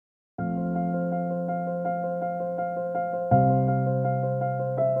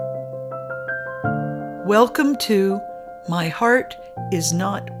Welcome to My Heart is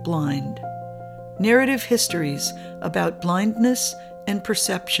Not Blind. Narrative histories about blindness and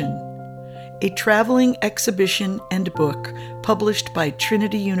perception. A traveling exhibition and book published by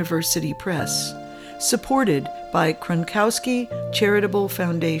Trinity University Press. Supported by Kronkowski Charitable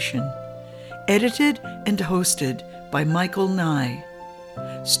Foundation. Edited and hosted by Michael Nye.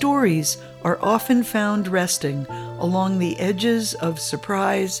 Stories are often found resting along the edges of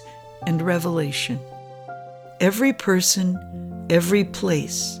surprise and revelation. Every person, every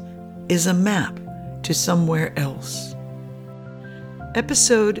place is a map to somewhere else.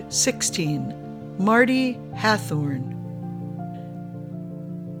 Episode 16, Marti Hathorn.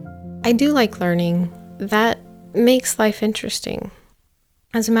 I do like learning. That makes life interesting.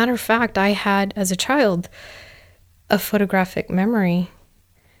 As a matter of fact, I had, as a child, a photographic memory.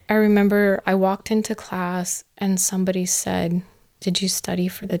 I remember I walked into class and somebody said, "Did you study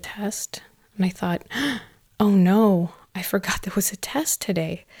for the test?" And I thought, oh no, I forgot there was a test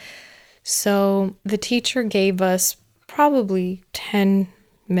today. So the teacher gave us probably 10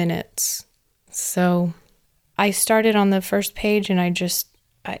 minutes. So I started on the first page and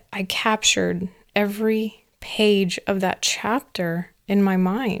I captured every page of that chapter in my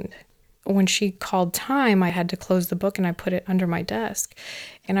mind. When she called time, I had to close the book and I put it under my desk.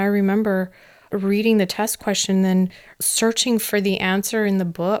 And I remember reading the test question, then searching for the answer in the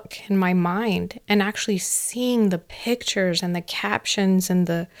book in my mind and actually seeing the pictures and the captions and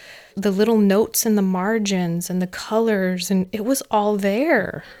the little notes in the margins and the colors, and it was all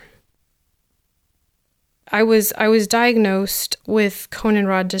there. I was diagnosed with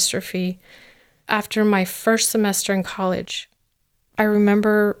Cohen-Rod dystrophy after my first semester in college. I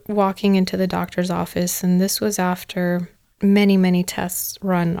remember walking into the doctor's office, and this was after many tests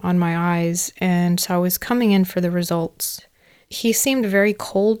run on my eyes, and so I was coming in for the results. He seemed very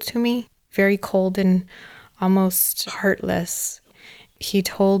cold to me, very cold and almost heartless. He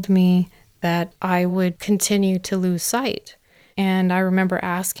told me that I would continue to lose sight, and I remember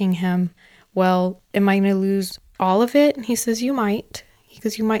asking him, well, am I going to lose all of it? And he says, you might. He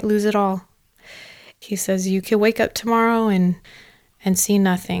goes, you might lose it all. He says, you could wake up tomorrow and see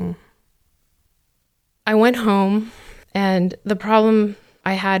nothing. I went home, and the problem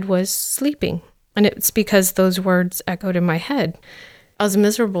I had was sleeping. And it's because those words echoed in my head. I was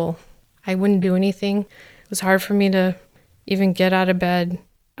miserable. I wouldn't do anything. It was hard for me to even get out of bed.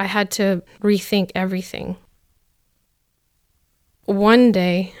 I had to rethink everything. One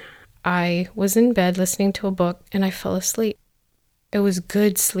day, I was in bed listening to a book, and I fell asleep. It was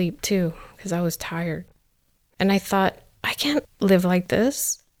good sleep, too, because I was tired. And I thought, I can't live like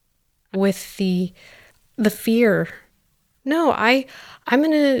this with the fear. No, I'm going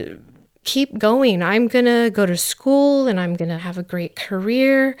to keep going. I'm going to go to school and I'm going to have a great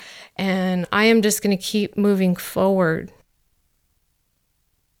career and I am just going to keep moving forward.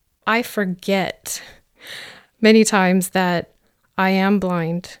 I forget many times that I am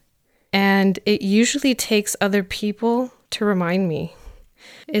blind, and it usually takes other people to remind me.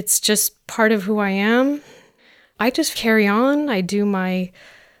 It's just part of who I am. I just carry on. I do my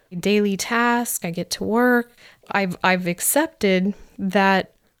daily task. I get to work. I've accepted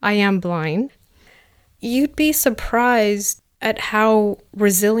that I am blind. You'd be surprised at how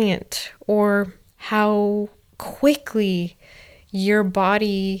resilient or how quickly your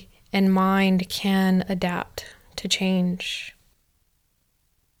body and mind can adapt to change.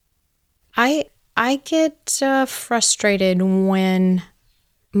 I get frustrated when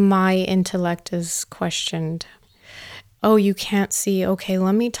my intellect is questioned. Oh, you can't see. Okay,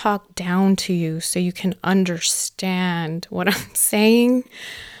 let me talk down to you so you can understand what I'm saying.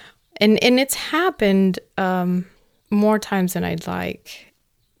 And it's happened more times than I'd like.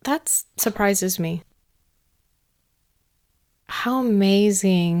 That surprises me. How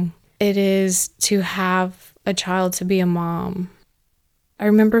amazing it is to have a child, to be a mom. I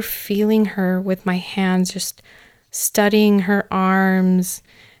remember feeling her with my hands, just studying her arms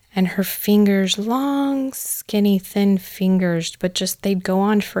and her fingers, long, skinny, thin fingers, but just they'd go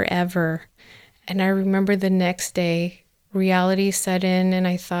on forever. And I remember the next day, reality set in and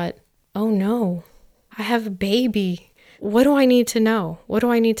I thought, oh no, I have a baby. What do I need to know? What do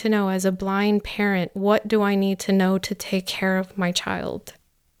I need to know as a blind parent? What do I need to know to take care of my child?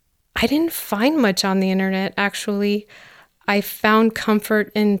 I didn't find much on the internet, actually. I found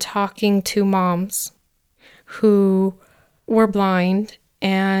comfort in talking to moms who were blind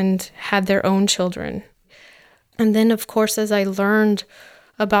and had their own children. And then, of course, as I learned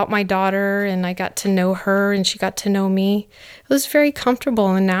about my daughter and I got to know her and she got to know me, it was very comfortable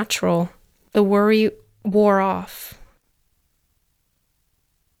and natural. The worry wore off.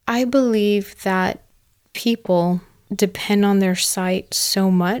 I believe that people depend on their sight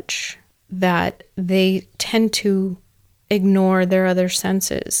so much that they tend to ignore their other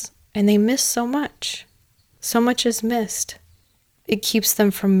senses, and they miss so much. So much is missed. It keeps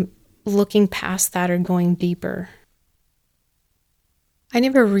them from looking past that or going deeper. I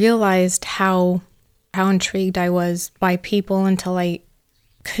never realized how intrigued I was by people until I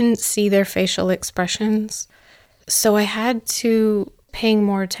couldn't see their facial expressions. So I had to paying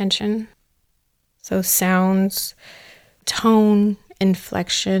more attention. So sounds, tone,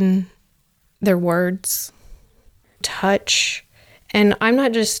 inflection, their words, touch. And I'm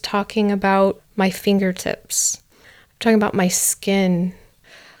not just talking about my fingertips. I'm talking about my skin.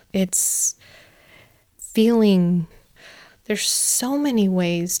 It's feeling. There's so many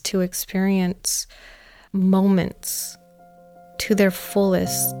ways to experience moments to their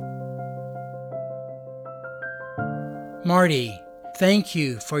fullest. Marti, thank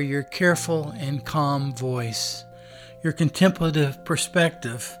you for your careful and calm voice. Your contemplative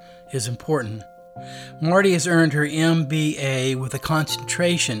perspective is important. Marti has earned her MBA with a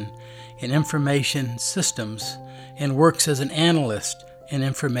concentration in information systems and works as an analyst in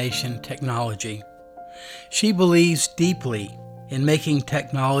information technology. She believes deeply in making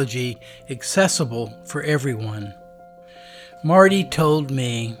technology accessible for everyone. Marti told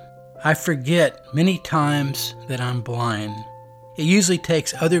me, "I forget many times that I'm blind. It usually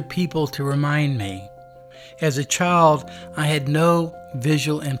takes other people to remind me. As a child, I had no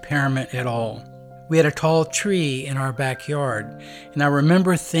visual impairment at all. We had a tall tree in our backyard, and I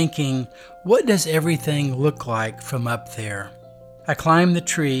remember thinking, what does everything look like from up there? I climbed the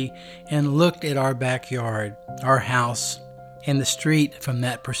tree and looked at our backyard, our house, and the street from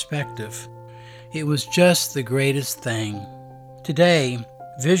that perspective. It was just the greatest thing. Today,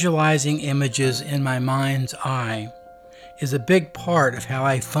 visualizing images in my mind's eye is a big part of how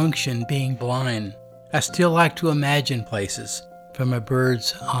I function being blind. I still like to imagine places from a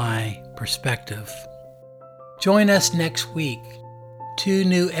bird's eye perspective." Join us next week. 2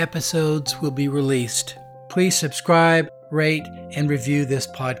 new episodes will be released. Please subscribe, rate, and review this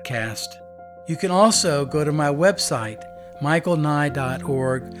podcast. You can also go to my website,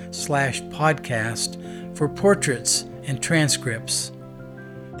 michaelnye.org/podcast, for portraits and transcripts.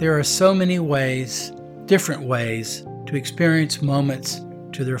 There are so many ways, different ways, to experience moments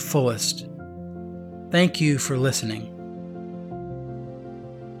to their fullest. Thank you for listening.